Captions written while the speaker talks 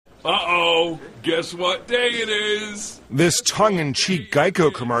Uh-oh, guess what day it is? This tongue-in-cheek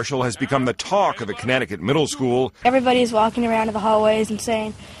Geico commercial has become the talk of the Connecticut middle school. Everybody's walking around in the hallways and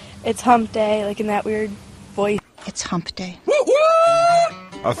saying, it's hump day, like in that weird voice. It's hump day.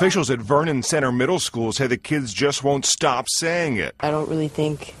 Officials at Vernon Center Middle School say the kids just won't stop saying it. I don't really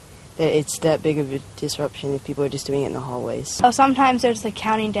think that it's that big of a disruption if people are just doing it in the hallways. So sometimes there's like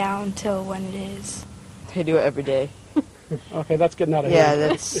counting down till when it is. They do it every day. Okay, that's getting out of Yeah,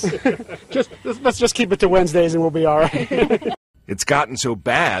 hand. that's... Let's just keep it to Wednesdays and we'll be all right. It's gotten so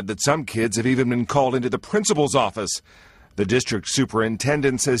bad that some kids have even been called into the principal's office. The district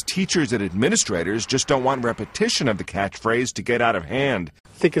superintendent says teachers and administrators just don't want repetition of the catchphrase to get out of hand. I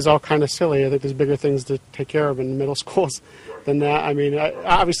think is all kind of silly. I think there's bigger things to take care of in middle schools than that. I mean,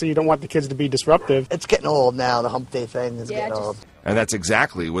 obviously you don't want the kids to be disruptive. It's getting old now. The hump day thing is getting old. And that's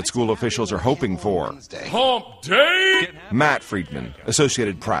exactly what school officials are hoping for. Hump day? Matt Friedman,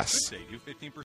 Associated Press.